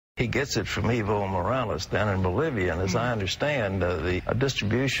He gets it from Evo Morales down in Bolivia, and as I understand, the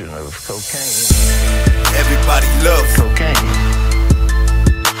distribution of cocaine. Everybody loves cocaine.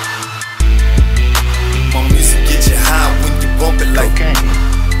 My music get you high when you bump it like cocaine.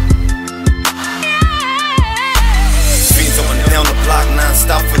 Fiends on down the block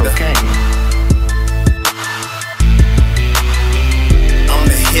non-stop for cocaine. I'm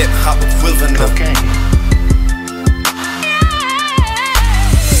the hip-hop equivalent of cocaine.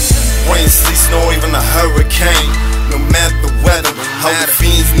 Rain, sleet, snow, even a hurricane. No matter the weather, all the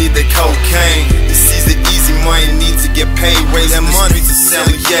fiends need their cocaine. They seize the easy money, need to get paid. Raise that money to sell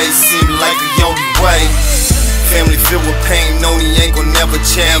it, yeah, it seem like the only way. Family filled with pain, no, he ain't gon' never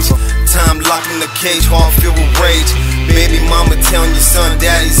change. Time locked in the cage, heart filled with rage. Baby mama telling your son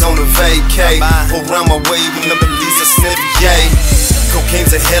daddy's on a vacay. Around my way, even up at least a sniff, yay.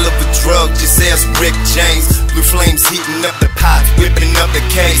 Cocaine's a hell of a drug, just ask Rick James. Blue flames heating up the pot, whipping up the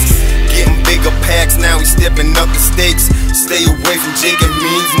case. Getting bigger packs, now we stepping up the stakes. Stay away from Jake, it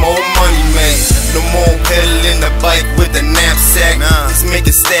means more money made. No more pedaling the bike with a knapsack. Just make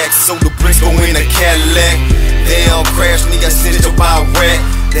it stack so the bricks go in a Cadillac. They all crash, nigga snitched up by a rat.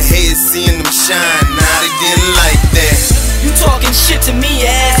 The haters seeing them shine, nah they didn't like that. You talking shit to me, your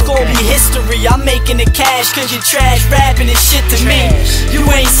ass gon' be history. I'm making the cash cause you trash rapping this shit to me. You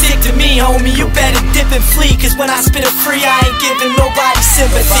ain't sick to me, homie, you better dip and flee. Cause when I spit it free, I ain't giving nobody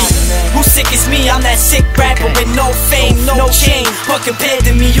sympathy. Who sick is me? I'm that sick rapper with no fame, no chain. But compared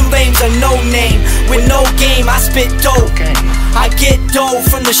to me, you lames are no name. With no game, I spit dope. I get dough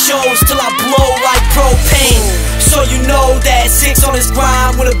from the shows till I blow like propane. So you know that 6 on his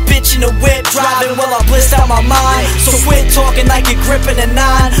grind with a bitch in the whip, driving while I blissed out my mind. So quit talking like you're gripping a 9.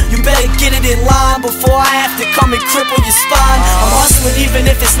 You better get it in line before I have to come and cripple your spine. I'm hustling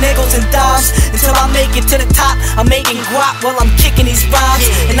even if it's nickels and dimes. Until I make it to the top, I'm making guap while I'm kicking these rhymes.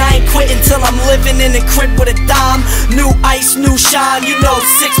 And I ain't quitting till I'm living in the crib with a dime. New ice, new shine, you know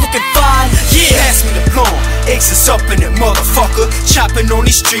 6 looking fine. Yeah. Pass me the blunt, aces up in it, motherfucker. Chopping on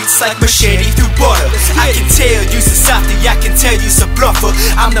these streets like machete through butter. I can tell you's a softy, I can tell you's a bluffer.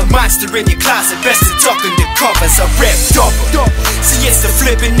 I'm the monster in your closet, best to talk in the covers. I rap double. See, it's the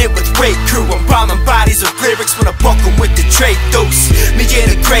flipping it with great crew. I'm bombing bodies with lyrics when I buck 'em with the Drake dose. Me in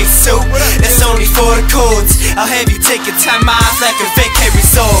a great suit, that's only for the codes. I'll have you taking time off like a vacay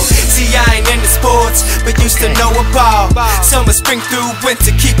resort. See, I ain't into sports, but used to know about summer, spring through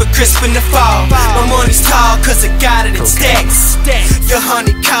winter, keep it crisp in the fall. My money's tall cause I got it in stacks. Your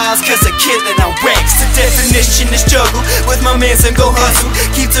honey cars cause I kill it on racks. The definition is juggle, with my mans and go hustle.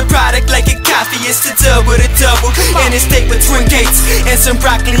 Keep the product like a coffee, it's the double. And it's steak with twin gates and some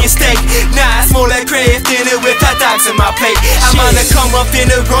broccoli and steak. Nah, it's more like craft dinner with hot dogs in my plate. I'm on the come up in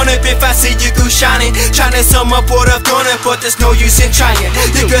the run up if I see you go shining. Tryna sum up what I've done, but there's no use in trying.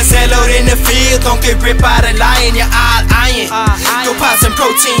 You can sell out in the field, don't get ripped by the lion. You're all iron. Go pop some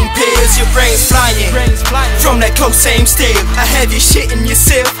protein pills, your brain's flying. From that close same still, I have you shitting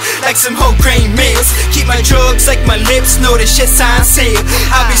yourself like some whole grain meals. Keep my drugs like my lips, know the shit sign seal.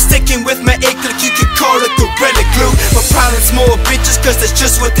 I'll be sticking with my egg like you could call it gorilla glue. My problem's more bitches cause that's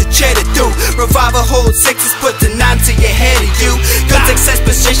just what the cheddar do. Revolver hold 6s, put the 9 to your head of you. Cause success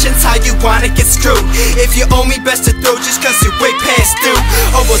positions how you wanna get screwed. If you owe me, best to throw just cause you're way past due.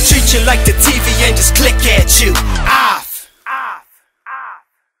 Or we'll treat you like the TV and just click at you.